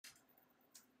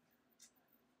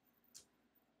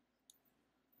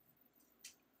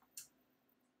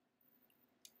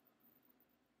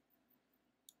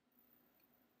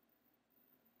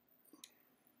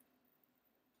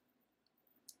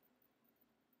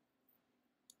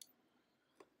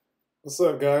What's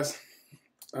up, guys?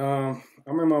 I'm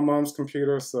in my mom's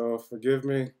computer, so forgive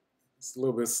me. It's a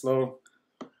little bit slow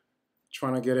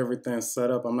trying to get everything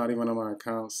set up. I'm not even on my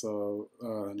account, so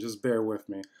just bear with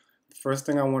me. The first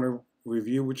thing I want to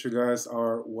review with you guys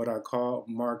are what I call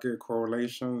market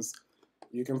correlations.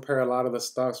 You compare a lot of the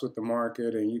stocks with the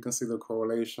market, and you can see the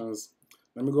correlations.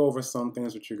 Let me go over some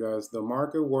things with you guys. The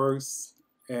market works,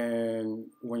 and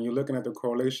when you're looking at the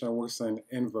correlation, it works in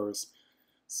inverse.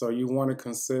 So you want to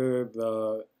consider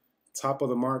the top of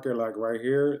the market, like right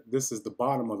here. This is the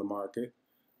bottom of the market.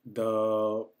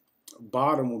 The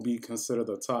bottom will be considered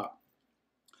the top.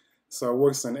 So it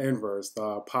works in inverse.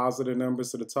 The positive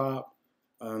numbers to the top,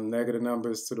 negative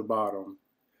numbers to the bottom.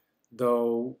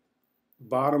 The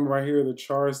bottom right here, the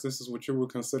charts, this is what you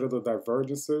would consider the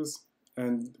divergences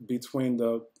and between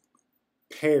the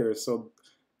pairs. So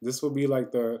this will be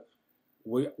like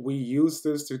we use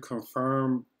this to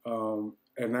confirm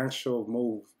an actual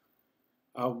move.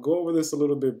 I'll go over this a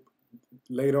little bit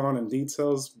later on in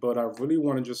details, but I really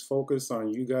want to just focus on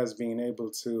you guys being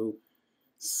able to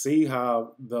see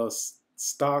how the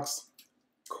stocks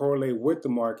correlate with the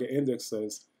market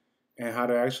indexes and how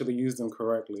to actually use them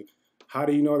correctly. How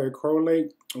do you know they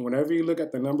correlate? Whenever you look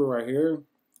at the number right here,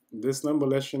 this number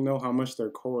lets you know how much they're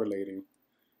correlating.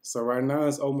 So right now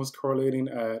it's almost correlating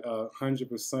at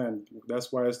 100%.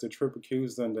 That's why it's the triple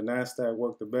Qs and the NASDAQ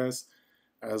work the best,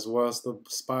 as well as the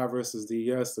SPY versus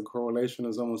the ES. The correlation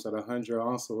is almost at 100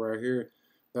 also right here.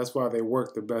 That's why they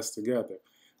work the best together.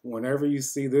 Whenever you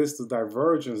see this, the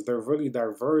divergence, they're really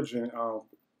diverging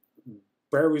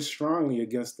very strongly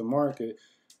against the market.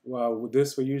 Well,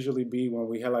 this would usually be when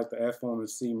we had like the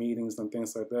FOMC meetings and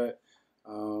things like that.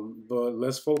 But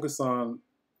let's focus on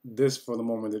this for the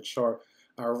moment, the chart.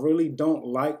 I really don't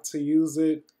like to use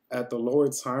it at the lower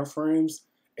time frames.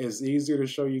 It's easier to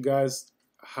show you guys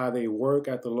how they work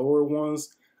at the lower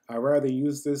ones. I rather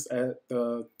use this at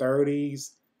the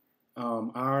 30s,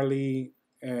 hourly,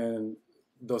 and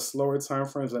the slower time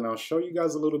frames, and I'll show you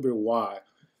guys a little bit why.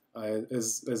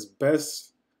 It's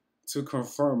best to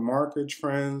confirm market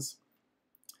trends,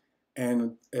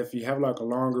 and if you have like a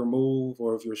longer move,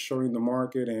 or if you're shorting the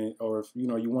market, and or if you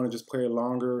want to just play it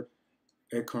longer,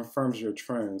 it confirms your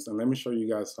trends. And let me show you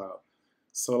guys how.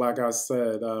 So like I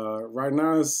said, right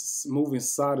now it's moving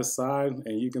side to side,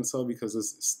 and you can tell because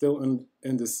it's still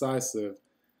indecisive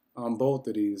on both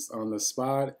of these, on the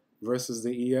SPY versus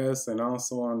the ES, and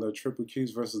also on the triple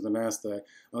Qs versus the NASDAQ.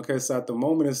 Okay, so at the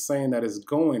moment it's saying that it's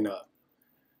going up.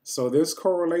 So this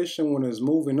correlation, when it's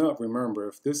moving up, remember,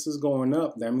 if this is going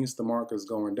up, that means the market is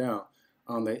going down.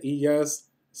 On the ES,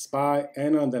 SPY,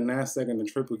 and on the NASDAQ and the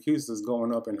triple Qs is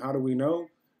going up. And how do we know?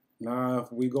 Now,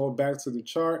 if we go back to the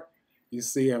chart, you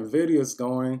see NVIDIA is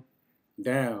going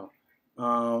down.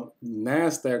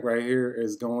 NASDAQ right here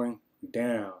is going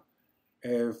down.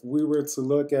 If we were to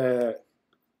look at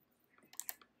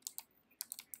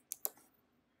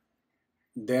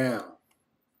down,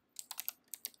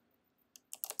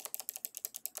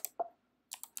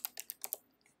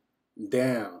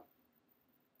 down,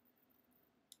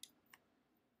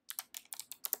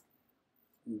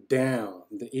 down.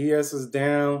 The ES is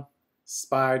down,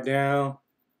 SPY down.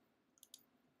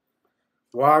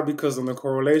 Why? Because on the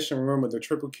correlation, remember the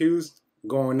triple Qs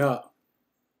going up,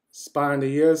 SPY and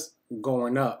the ES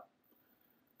going up.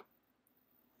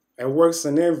 It works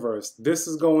in inverse. This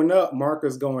is going up,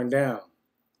 market's going down.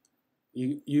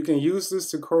 You can use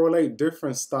this to correlate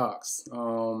different stocks.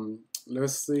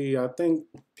 Let's see. I think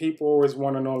people always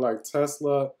want to know like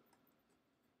Tesla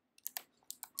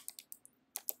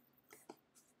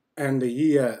and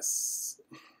the ES.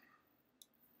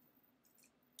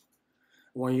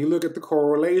 When you look at the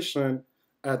correlation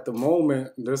at the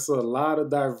moment, there's a lot of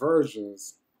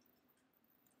divergence,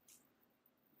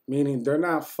 meaning they're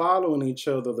not following each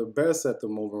other the best at the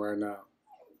moment right now.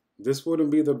 This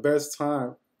wouldn't be the best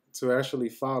time to actually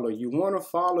follow. You want to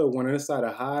follow when it's at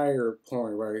a higher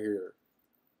point right here.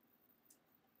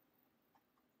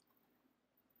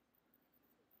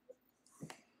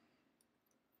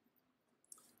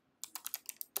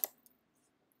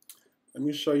 Let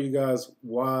me show you guys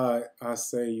why I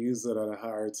say use it at a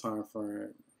higher time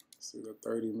frame. See the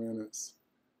 30 minutes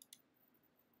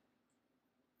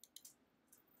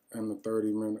and the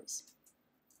 30 minutes.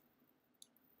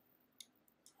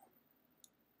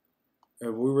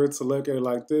 If we were to look at it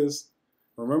like this,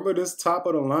 remember this top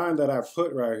of the line that I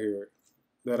put right here,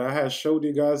 that I had showed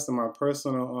you guys in my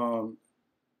personal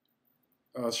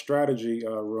strategy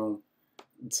room.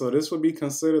 So this would be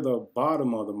considered the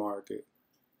bottom of the market.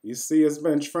 You see it's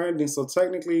been trending, so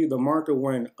technically the market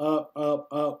went up, up,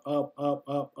 up, up, up,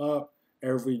 up, up,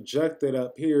 and rejected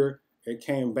up here. It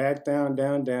came back down,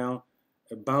 down, down,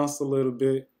 It bounced a little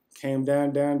bit, came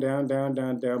down, down, down, down,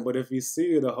 down, down. But if you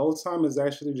see the whole time it's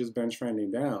actually just been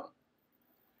trending down.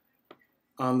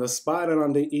 On the spot and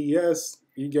on the ES,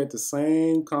 you get the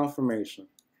same confirmation.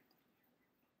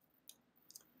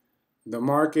 The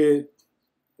market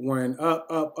went up,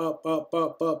 up, up, up,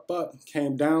 up, up, up,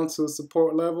 came down to a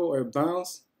support level, it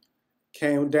bounced,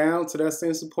 came down to that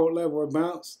same support level, it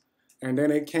bounced, and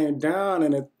then it came down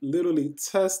and it literally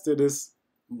tested this,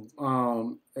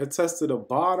 it tested the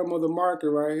bottom of the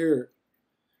market right here,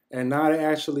 and now it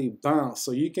actually bounced.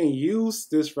 So you can use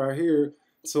this right here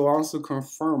to also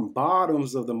confirm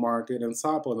bottoms of the market and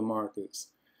top of the markets.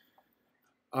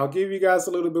 I'll give you guys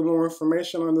a little bit more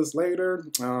information on this later.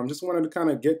 Just wanted to kind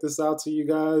of get this out to you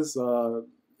guys.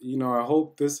 You know, I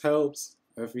hope this helps.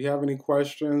 If you have any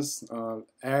questions,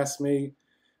 ask me.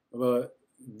 But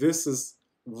this is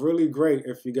really great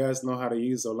if you guys know how to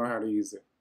use it or learn how to use it.